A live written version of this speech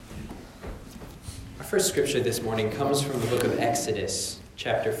Our first scripture this morning comes from the book of Exodus,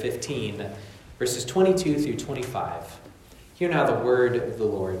 chapter 15, verses 22 through 25. Hear now the word of the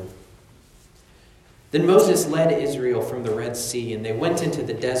Lord. Then Moses led Israel from the Red Sea, and they went into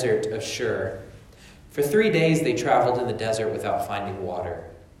the desert of Shur. For 3 days they traveled in the desert without finding water.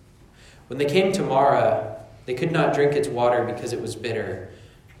 When they came to Marah, they could not drink its water because it was bitter.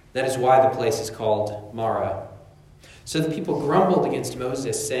 That is why the place is called Marah. So the people grumbled against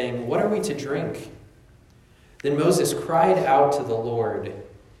Moses, saying, "What are we to drink?" Then Moses cried out to the Lord,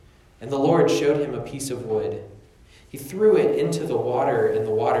 and the Lord showed him a piece of wood. He threw it into the water, and the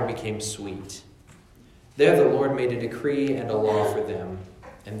water became sweet. There the Lord made a decree and a law for them,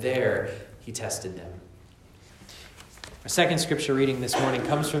 and there he tested them. Our second scripture reading this morning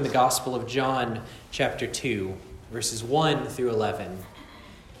comes from the Gospel of John, chapter 2, verses 1 through 11.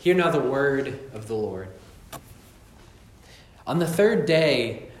 Hear now the word of the Lord. On the third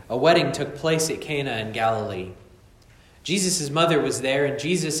day, a wedding took place at Cana in Galilee. Jesus' mother was there, and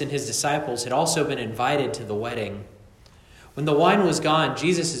Jesus and his disciples had also been invited to the wedding. When the wine was gone,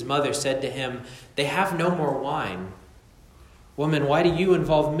 Jesus' mother said to him, "They have no more wine." "Woman, why do you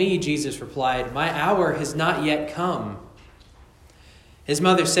involve me?" Jesus replied. "My hour has not yet come." His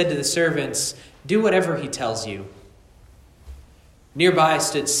mother said to the servants, "Do whatever he tells you." Nearby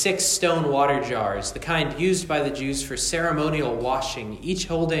stood 6 stone water jars, the kind used by the Jews for ceremonial washing, each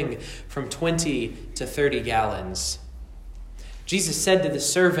holding from 20 to 30 gallons. Jesus said to the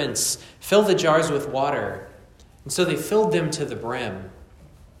servants, "Fill the jars with water." And so they filled them to the brim.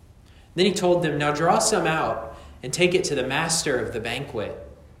 Then he told them, "Now draw some out and take it to the master of the banquet."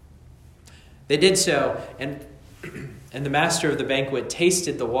 They did so, and the master of the banquet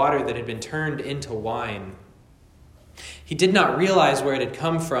tasted the water that had been turned into wine. He did not realize where it had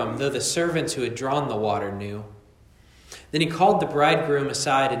come from, though the servants who had drawn the water knew. Then he called the bridegroom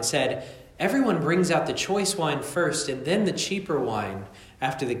aside and said, "Everyone brings out the choice wine first, and then the cheaper wine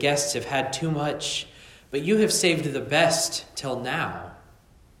after the guests have had too much. But you have saved the best till now."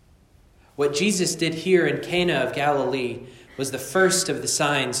 What Jesus did here in Cana of Galilee was the first of the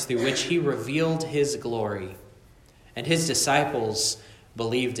signs through which he revealed his glory, and his disciples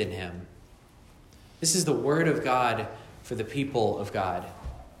believed in him. This is the word of God for the people of God.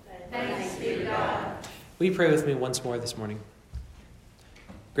 Thanks be to God. Will you pray with me once more this morning?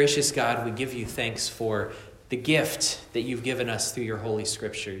 Gracious God, we give you thanks for the gift that you've given us through your holy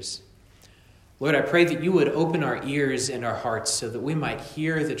scriptures. Lord, I pray that you would open our ears and our hearts so that we might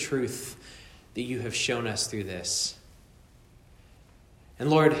hear the truth that you have shown us through this.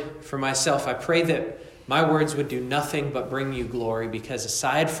 And Lord, for myself, I pray that my words would do nothing but bring you glory, because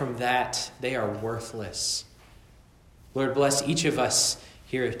aside from that, they are worthless. Lord, bless each of us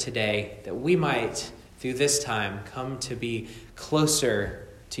here today, that we might, through this time, come to be closer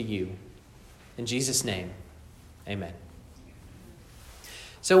to you. In Jesus' name, amen.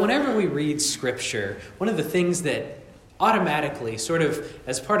 So whenever we read Scripture, one of the things that automatically, sort of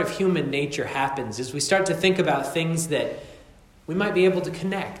as part of human nature happens, is we start to think about things that we might be able to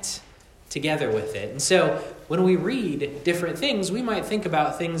connect together with it. And so when we read different things, we might think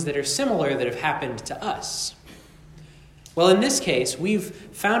about things that are similar that have happened to us. Well, in this case, we've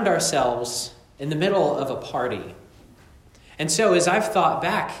found ourselves in the middle of a party. And so as I've thought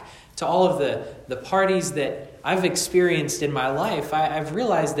back to all of the parties that I've experienced in my life, I've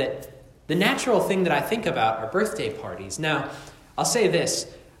realized that the natural thing that I think about are birthday parties. Now, I'll say this.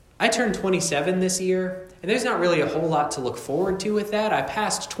 I turned 27 this year, and there's not really a whole lot to look forward to with that. I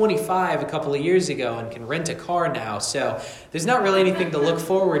passed 25 a couple of years ago and can rent a car now, so there's not really anything to look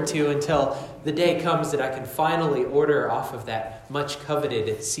forward to until the day comes that I can finally order off of that much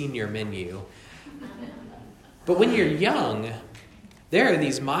coveted senior menu. But when you're young, there are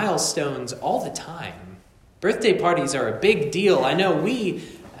these milestones all the time. Birthday parties are a big deal. I know we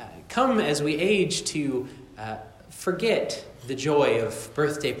come as we age to forget the joy of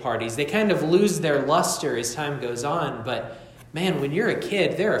birthday parties. They kind of lose their luster as time goes on. But man, when you're a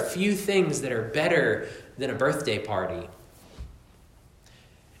kid, there are few things that are better than a birthday party.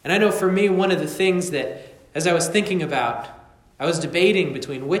 And I know for me, one of the things that, as I was thinking about, I was debating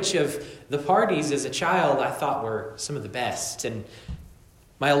between which of the parties as a child I thought were some of the best. And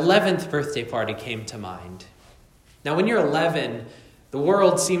my 11th birthday party came to mind. Now, when you're 11, the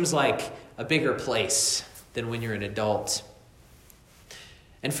world seems like a bigger place than when you're an adult.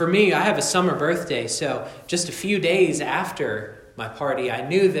 And for me, I have a summer birthday, so just a few days after my party, I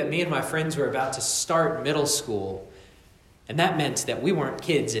knew that me and my friends were about to start middle school, and that meant that we weren't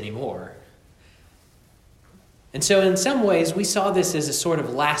kids anymore. And so in some ways, we saw this as a sort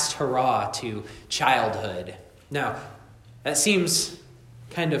of last hurrah to childhood. Now, that seems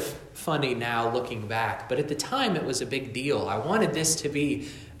kind of funny now looking back, but at the time it was a big deal. I wanted this to be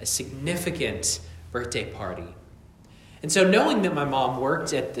a significant birthday party. And so knowing that my mom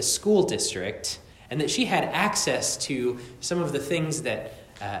worked at the school district and that she had access to some of the things that,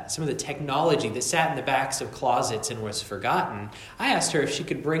 some of the technology that sat in the backs of closets and was forgotten, I asked her if she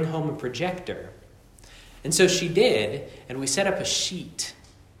could bring home a projector. And so she did, and we set up a sheet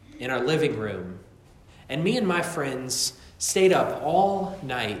in our living room. And me and my friends stayed up all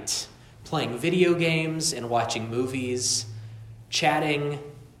night playing video games and watching movies, chatting,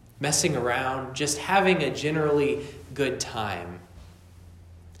 messing around, just having a generally good time.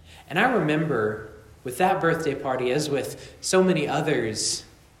 And I remember with that birthday party, as with so many others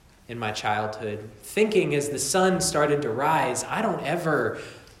in my childhood, thinking as the sun started to rise, I don't ever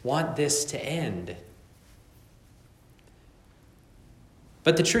want this to end.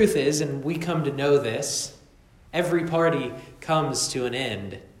 But the truth is, and we come to know this, every party comes to an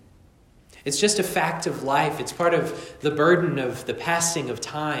end. It's just a fact of life. It's part of the burden of the passing of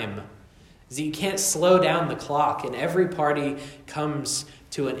time. Is that you can't slow down the clock, and every party comes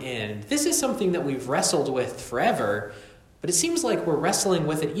to an end. This is something that we've wrestled with forever, but it seems like we're wrestling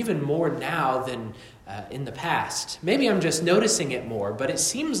with it even more now than in the past. Maybe I'm just noticing it more, but it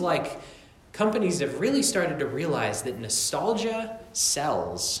seems like companies have really started to realize that nostalgia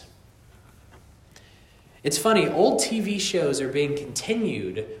sells. It's funny, old TV shows are being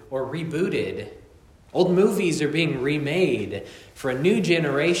continued or rebooted. Old movies are being remade for a new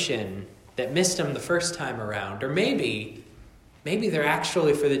generation that missed them the first time around. Or maybe they're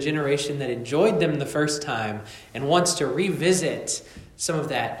actually for the generation that enjoyed them the first time and wants to revisit some of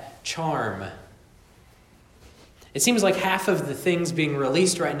that charm. It seems like half of the things being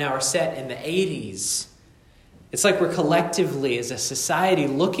released right now are set in the 80s. It's like we're collectively, as a society,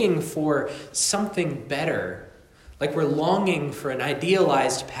 looking for something better. Like we're longing for an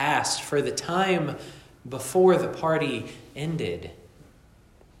idealized past, for the time before the party ended.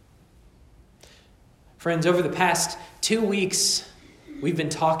 Friends, over the past 2 weeks, we've been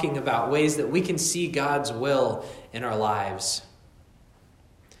talking about ways that we can see God's will in our lives.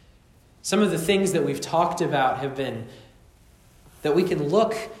 Some of the things that we've talked about have been that we can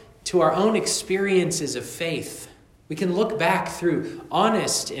look to our own experiences of faith. We can look back through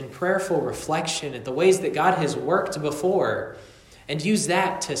honest and prayerful reflection at the ways that God has worked before and use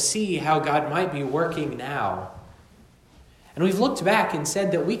that to see how God might be working now. And we've looked back and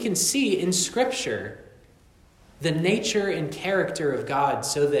said that we can see in Scripture the nature and character of God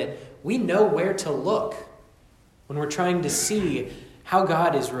so that we know where to look when we're trying to see how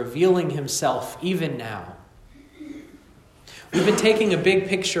God is revealing himself even now. We've been taking a big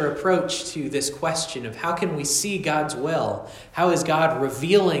picture approach to this question of how can we see God's will? How is God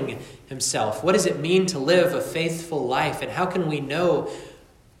revealing himself? What does it mean to live a faithful life? And how can we know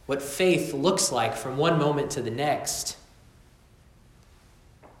what faith looks like from one moment to the next?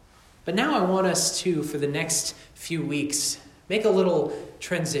 But now I want us to, for the next few weeks, make a little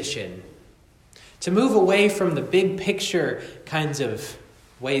transition to move away from the big picture kinds of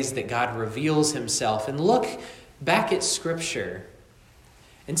ways that God reveals himself and look back at Scripture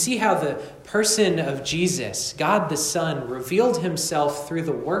and see how the person of Jesus, God the Son, revealed himself through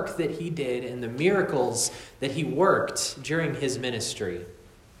the work that he did and the miracles that he worked during his ministry.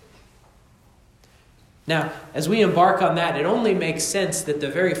 Now, as we embark on that, it only makes sense that the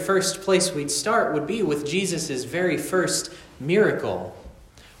very first place we'd start would be with Jesus' very first miracle,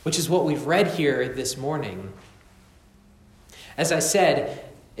 which is what we've read here this morning. As I said,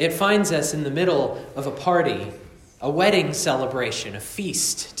 it finds us in the middle of a party, a wedding celebration, a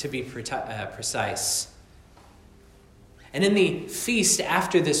feast to be precise. And in the feast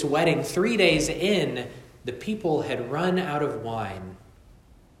after this wedding, 3 days in, the people had run out of wine.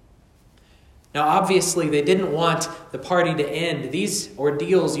 Now, obviously, they didn't want the party to end. These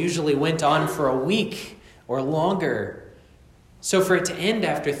ordeals usually went on for a week or longer. So for it to end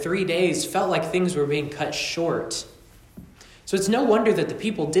after 3 days felt like things were being cut short. So it's no wonder that the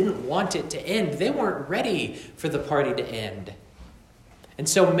people didn't want it to end. They weren't ready for the party to end. And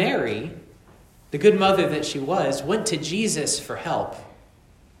so Mary, the good mother that she was, went to Jesus for help.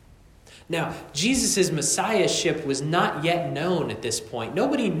 Now, Jesus' messiahship was not yet known at this point.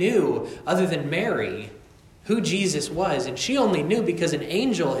 Nobody knew, other than Mary, who Jesus was, and she only knew because an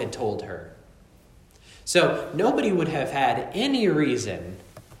angel had told her. So nobody would have had any reason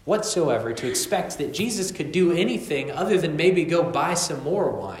whatsoever to expect that Jesus could do anything other than maybe go buy some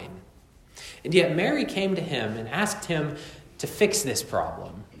more wine. And yet Mary came to him and asked him to fix this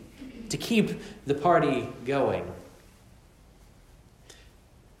problem, to keep the party going.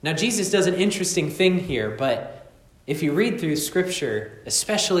 Now, Jesus does an interesting thing here, but If you read through Scripture,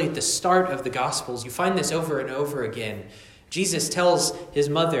 especially at the start of the Gospels, you find this over and over again. Jesus tells his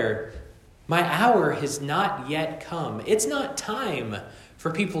mother, "My hour has not yet come." It's not time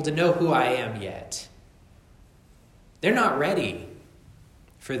for people to know who I am yet. They're not ready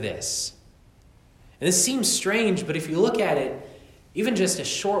for this. And this seems strange, but if you look at it, even just a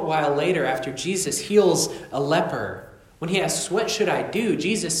short while later after Jesus heals a leper, when he asks, "What should I do?"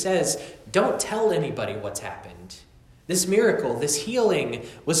 Jesus says, "Don't tell anybody what's happened. This miracle, this healing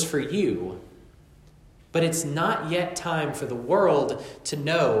was for you. But it's not yet time for the world to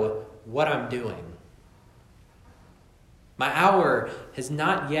know what I'm doing. My hour has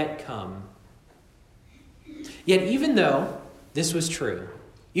not yet come." Yet even though this was true,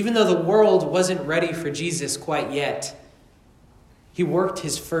 even though the world wasn't ready for Jesus quite yet, he worked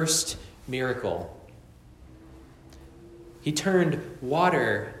his first miracle. He turned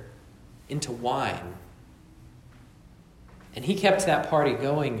water into wine. And he kept that party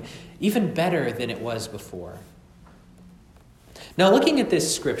going even better than it was before. Now, looking at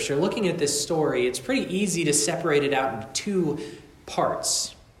this scripture, looking at this story, it's pretty easy to separate it out into two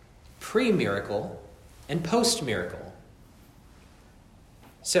parts: pre-miracle and post-miracle.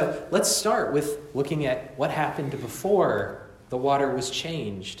 So let's start with looking at what happened before the water was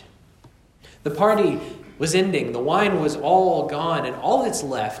changed. The party was ending. The wine was all gone, and all that's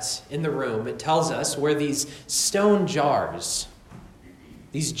left in the room, it tells us, were these stone jars,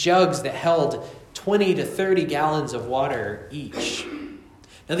 these jugs that held 20 to 30 gallons of water each.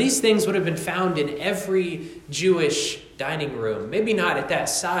 Now, these things would have been found in every Jewish dining room, maybe not at that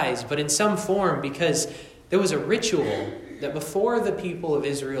size, but in some form, because there was a ritual that before the people of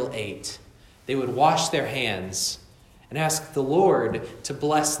Israel ate, they would wash their hands and ask the Lord to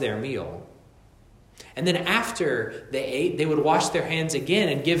bless their meal. And then after they ate, they would wash their hands again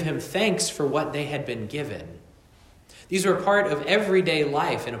and give him thanks for what they had been given. These were a part of everyday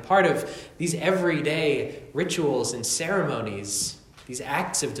life and a part of these everyday rituals and ceremonies, these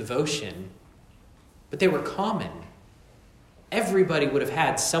acts of devotion. But they were common. Everybody would have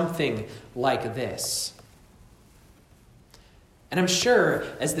had something like this. And I'm sure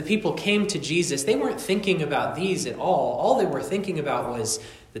as the people came to Jesus, they weren't thinking about these at all. All they were thinking about was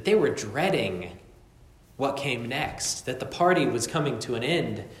that they were dreading what came next, that the party was coming to an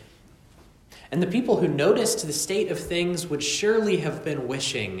end. And the people who noticed the state of things would surely have been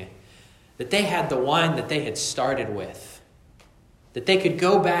wishing that they had the wine that they had started with, that they could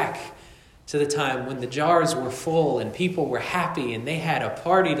go back to the time when the jars were full and people were happy and they had a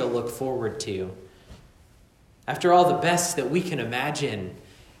party to look forward to. After all, the best that we can imagine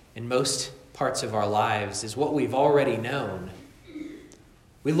in most parts of our lives is what we've already known.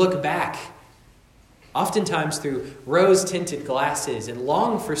 We look back, oftentimes through rose-tinted glasses, and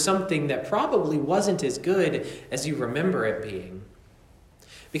long for something that probably wasn't as good as you remember it being.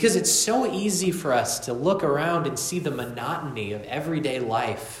 Because it's so easy for us to look around and see the monotony of everyday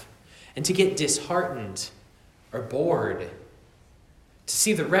life and to get disheartened or bored, to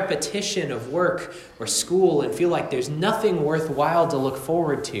see the repetition of work or school and feel like there's nothing worthwhile to look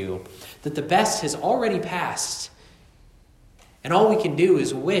forward to, that the best has already passed. And all we can do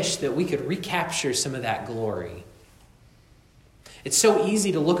is wish that we could recapture some of that glory. It's so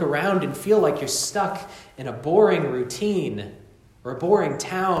easy to look around and feel like you're stuck in a boring routine, or a boring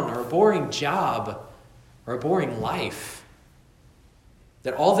town, or a boring job, or a boring life.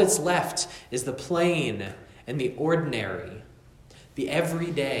 That all that's left is the plain and the ordinary, the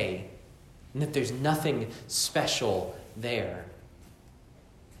everyday, and that there's nothing special there.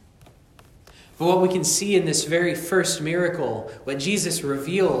 But what we can see in this very first miracle, what Jesus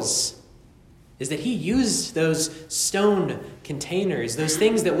reveals, is that he used those stone containers, those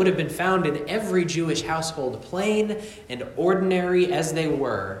things that would have been found in every Jewish household, plain and ordinary as they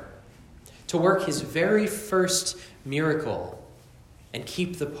were, to work his very first miracle and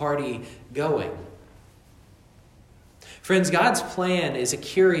keep the party going. Friends, God's plan is a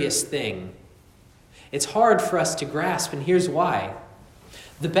curious thing. It's hard for us to grasp, and here's why.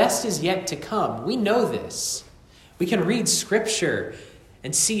 The best is yet to come. We know this. We can read Scripture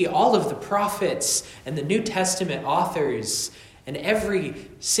and see all of the prophets and the New Testament authors and every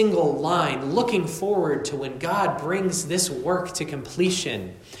single line looking forward to when God brings this work to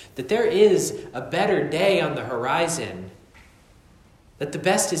completion, that there is a better day on the horizon, that the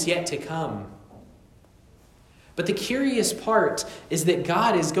best is yet to come. But the curious part is that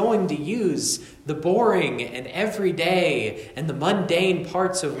God is going to use the boring and everyday and the mundane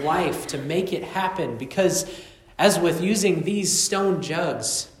parts of life to make it happen, because as with using these stone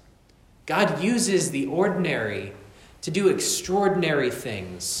jugs, God uses the ordinary to do extraordinary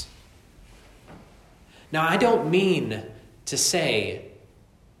things. Now, I don't mean to say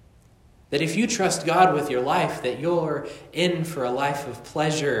that if you trust God with your life, that you're in for a life of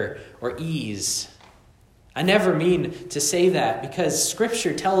pleasure or ease. I never mean to say that, because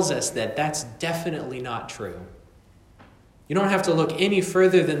Scripture tells us that that's definitely not true. You don't have to look any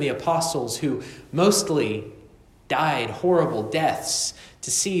further than the apostles, who mostly died horrible deaths,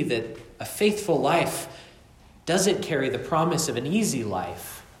 to see that a faithful life doesn't carry the promise of an easy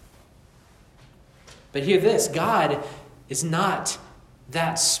life. But hear this, God is not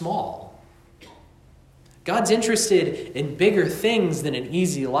that small. God's interested in bigger things than an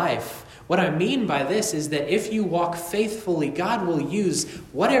easy life. What I mean by this is that if you walk faithfully, God will use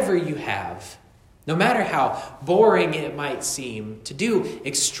whatever you have, no matter how boring it might seem, to do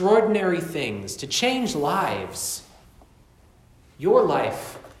extraordinary things, to change lives. Your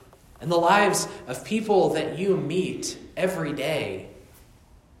life and the lives of people that you meet every day.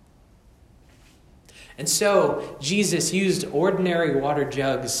 And so Jesus used ordinary water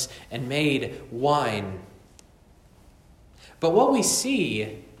jugs and made wine. But what we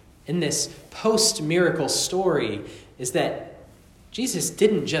see in this post-miracle story is that Jesus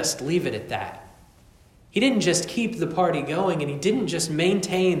didn't just leave it at that. He didn't just keep the party going, and he didn't just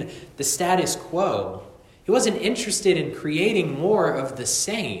maintain the status quo. He wasn't interested in creating more of the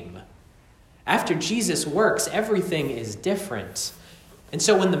same. After Jesus works, everything is different. And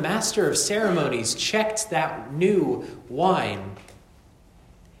so when the master of ceremonies checked that new wine,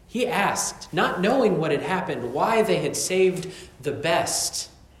 he asked, not knowing what had happened, why they had saved the best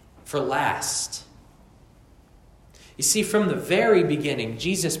for last. You see, from the very beginning,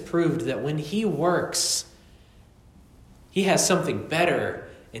 Jesus proved that when he works, he has something better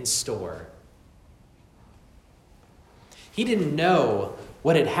in store. He didn't know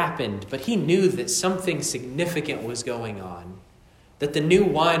what had happened, but he knew that something significant was going on, that the new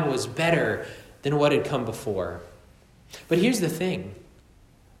wine was better than what had come before. But here's the thing.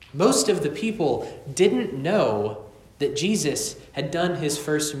 Most of the people didn't know that Jesus had done his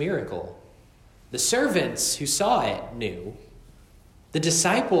first miracle. The servants who saw it knew. The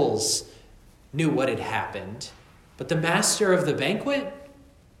disciples knew what had happened. But the master of the banquet,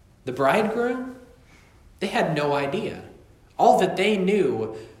 the bridegroom, they had no idea. All that they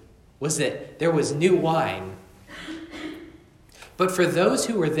knew was that there was new wine. But for those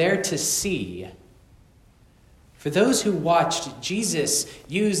who were there to see, for those who watched Jesus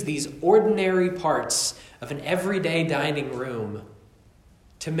use these ordinary parts of an everyday dining room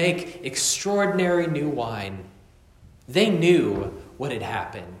to make extraordinary new wine, they knew what had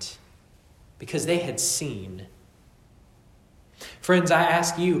happened because they had seen. Friends, I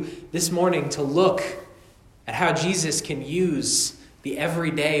ask you this morning to look at how Jesus can use the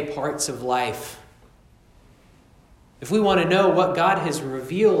everyday parts of life. If we want to know what God has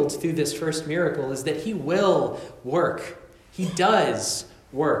revealed through this first miracle, is that he will work. He does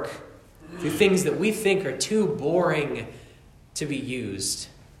work through things that we think are too boring to be used.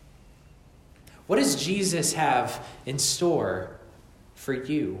 What does Jesus have in store for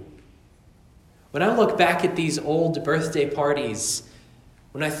you? When I look back at these old birthday parties,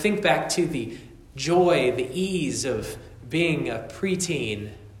 when I think back to the joy, the ease of being a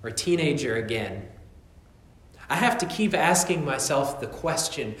preteen or teenager again, I have to keep asking myself the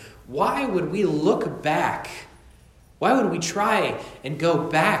question, why would we look back? Why would we try and go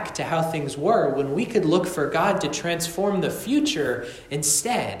back to how things were when we could look for God to transform the future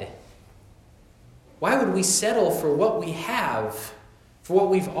instead? Why would we settle for what we have, for what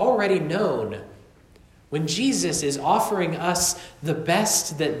we've already known, when Jesus is offering us the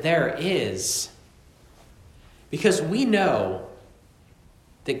best that there is? Because we know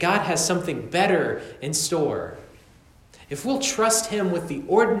that God has something better in store. If we'll trust him with the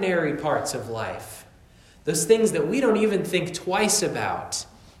ordinary parts of life, those things that we don't even think twice about,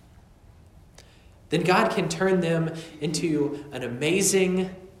 then God can turn them into an amazing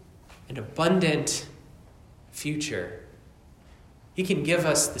and abundant future. He can give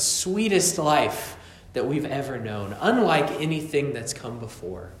us the sweetest life that we've ever known, unlike anything that's come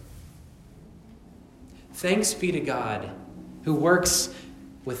before. Thanks be to God who works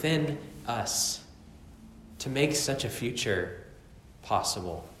within us to make such a future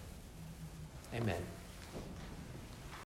possible. Amen.